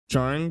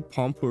Trying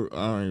Pompor.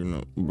 I don't even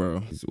know,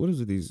 bro. What is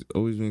it? These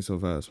always being so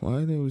fast. Why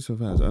are they always so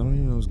fast? I don't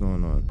even know what's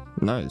going on.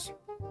 Nice.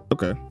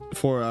 Okay.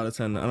 4 out of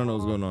 10. I don't know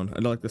what's going on. I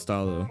don't like the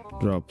style though.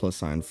 Draw a plus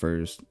sign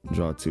first.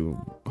 Draw 2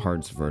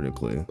 hearts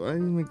vertically. Why do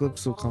you make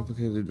lips so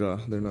complicated to draw?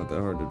 They're not that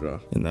hard to draw.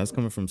 And that's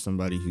coming from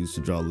somebody who used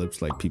to draw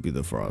lips like Pee-Pee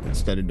the Frog.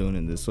 Instead of doing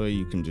it this way,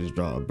 you can just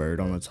draw a bird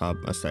on the top,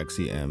 a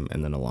sexy M,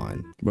 and then a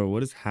line. Bro,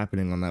 what is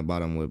happening on that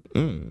bottom lip?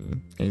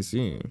 I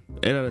see.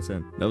 8 out of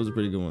 10. That was a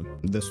pretty good one.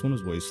 This one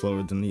is way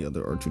slower than the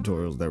other art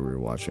tutorials that we were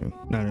watching.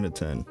 9 out of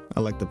 10.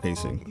 I like the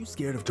pacing. Are you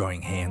scared of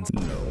drawing hands?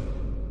 No.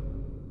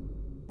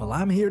 Well,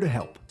 I'm here to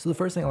help. So the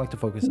first thing I like to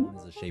focus on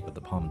is the shape of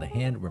the palm of the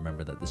hand.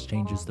 Remember that this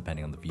changes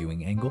depending on the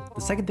viewing angle. The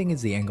second thing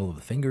is the angle of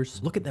the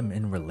fingers. Look at them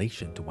in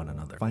relation to one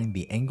another. Find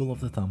the angle of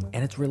the thumb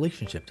and its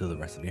relationship to the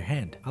rest of your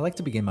hand. I like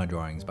to begin my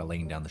drawings by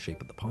laying down the shape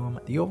of the palm.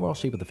 The overall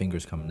shape of the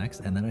fingers come next,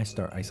 and then I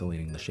start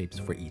isolating the shapes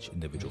for each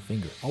individual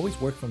finger. Always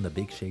work from the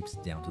big shapes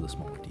down to the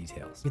smaller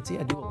details. You can see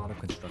I do a lot of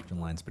construction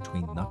lines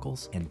between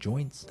knuckles and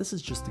joints. This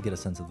is just to get a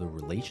sense of the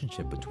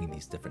relationship between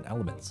these different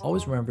elements.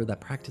 Always remember that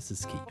practice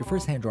is key. Your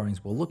first hand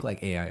drawings will look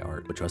like AI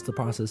art, but trust the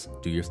process,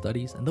 do your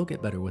studies, and they'll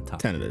get better with time.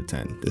 10 out of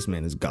 10. This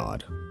man is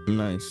God.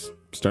 Nice.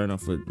 Starting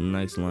off with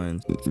nice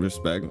lines.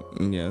 Respect.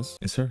 Yes.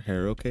 Is her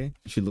hair okay?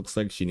 She looks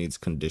like she needs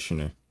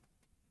conditioner.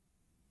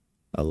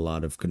 A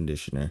lot of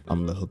conditioner.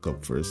 I'm the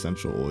hookup for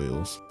essential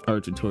oils.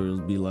 Art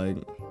tutorials be like,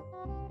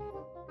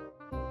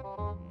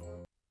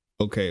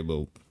 okay,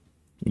 but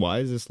why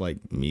is this like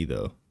me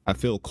though? I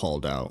feel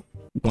called out.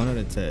 1 out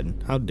of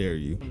 10. How dare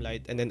you?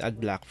 Light and then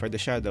add black for the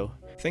shadow.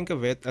 Think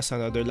of it as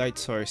another light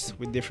source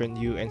with different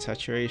hue and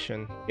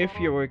saturation. If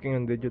you're working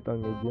on digital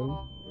medium,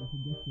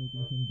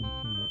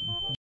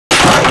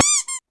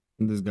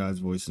 this guy's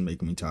voice is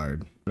making me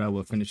tired. But I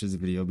will finish this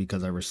video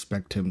because I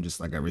respect him just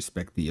like I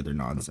respect the other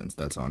nonsense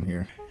that's on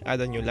here. add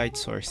a new light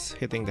source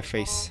hitting the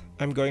face.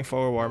 I'm going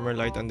for a warmer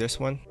light on this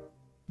one.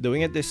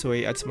 Doing it this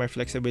way adds more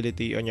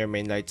flexibility on your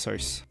main light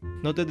source.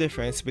 Note the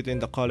difference between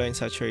the color and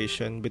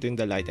saturation between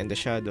the light and the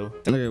shadow.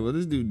 Okay, what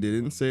this dude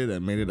didn't say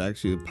that made it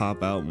actually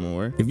pop out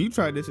more. If you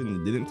tried this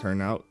and it didn't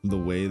turn out the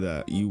way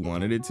that you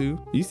wanted it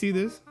to, you see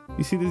this?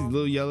 You see this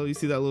little yellow? You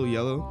see that little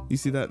yellow? You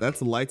see that?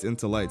 That's lights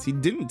into lights. He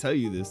didn't tell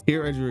you this.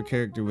 Here I drew a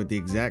character with the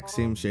exact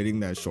same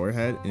shading that Short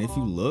had, and if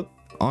you look,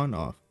 on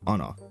off,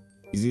 on off.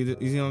 You see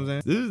what I'm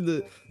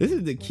saying? This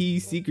is the key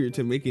secret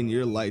to making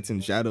your lights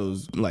and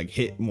shadows like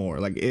hit more.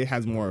 Like it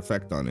has more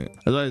effect on it.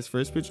 That's why his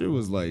first picture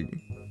was like,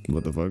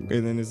 what the fuck?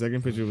 And then his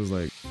second picture was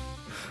like,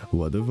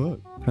 what the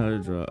fuck? How to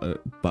draw a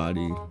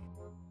body.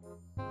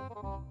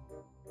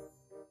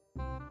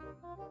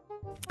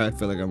 I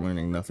feel like I'm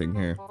learning nothing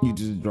here. You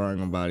just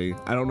drawing a body.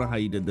 I don't know how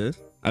you did this.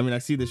 I mean, I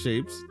see the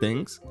shapes,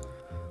 things,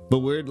 but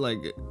weird like.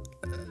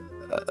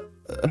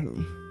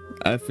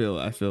 I feel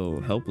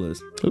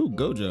helpless. Ooh,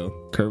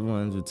 Gojo. Curved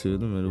lines with 2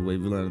 in the middle,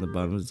 wavy line at the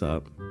bottom of the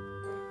top.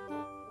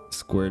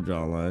 Square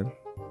draw line.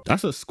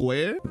 That's a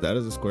square? If that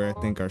is a square,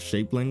 I think our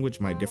shape language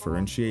might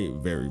differentiate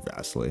very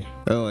vastly.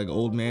 Oh, like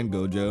old man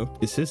Gojo.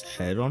 Is his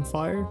head on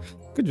fire?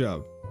 Good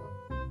job.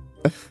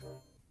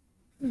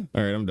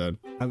 All right, I'm done.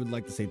 I would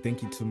like to say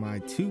thank you to my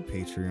 2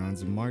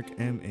 Patreons, Mark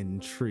M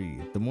and Tree.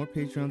 The more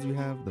Patreons we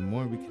have, the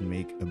more we can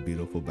make a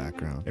beautiful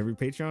background. Every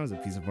Patreon is a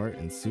piece of art,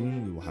 and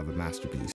soon we will have a masterpiece.